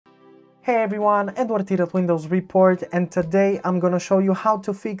Hey everyone, Edward here at Windows Report, and today I'm gonna show you how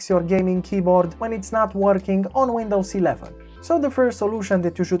to fix your gaming keyboard when it's not working on Windows 11. So the first solution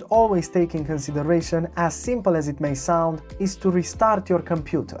that you should always take in consideration, as simple as it may sound, is to restart your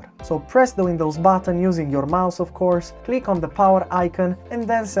computer. So press the Windows button using your mouse, of course, click on the power icon and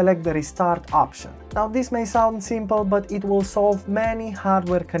then select the restart option. Now this may sound simple, but it will solve many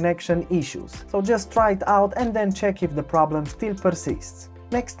hardware connection issues. So just try it out and then check if the problem still persists.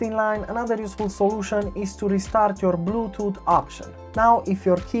 Next in line, another useful solution is to restart your Bluetooth option. Now, if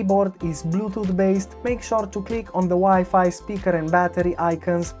your keyboard is Bluetooth based, make sure to click on the Wi-Fi speaker and battery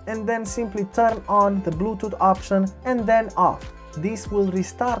icons and then simply turn on the Bluetooth option and then off. This will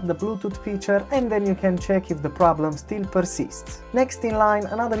restart the Bluetooth feature and then you can check if the problem still persists. Next in line,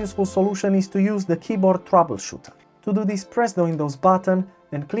 another useful solution is to use the keyboard troubleshooter. To do this, press the Windows button,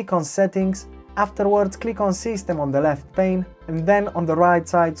 then click on Settings. Afterwards, click on System on the left pane, and then on the right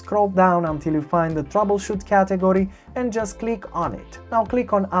side scroll down until you find the Troubleshoot category and just click on it. Now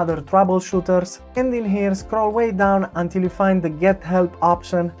click on Other Troubleshooters, and in here scroll way down until you find the Get Help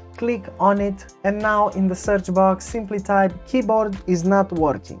option. Click on it, and now in the search box simply type "keyboard is not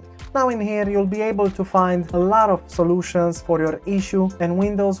working." Now in here you'll be able to find a lot of solutions for your issue, and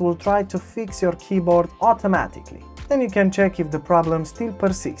Windows will try to fix your keyboard automatically. Then you can check if the problem still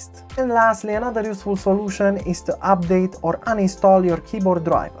persists. And lastly, another useful solution is to update or uninstall your keyboard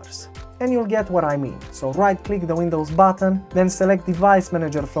drivers. And you'll get what I mean. So right click the Windows button, then select Device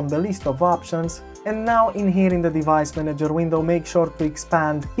Manager from the list of options. And now in here in the Device Manager window, make sure to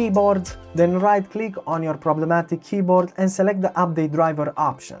expand Keyboards, then right click on your problematic keyboard and select the Update Driver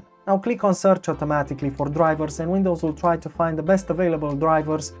option. Now click on Search automatically for drivers and Windows will try to find the best available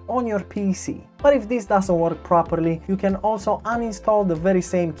drivers on your PC. But if this doesn't work properly, you can also uninstall the very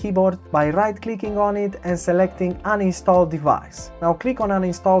same keyboard by right-clicking on it and selecting Uninstall Device. Now click on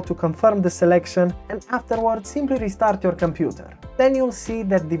Uninstall to confirm the selection and afterwards simply restart your computer. Then you'll see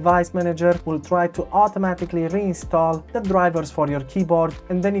that Device Manager will try to automatically reinstall the drivers for your keyboard,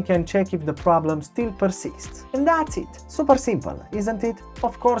 and then you can check if the problem still persists. And that's it. Super simple, isn't it?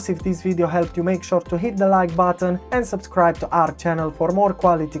 Of course, if this video helped you, make sure to hit the like button and subscribe to our channel for more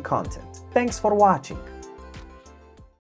quality content. Thanks for watching.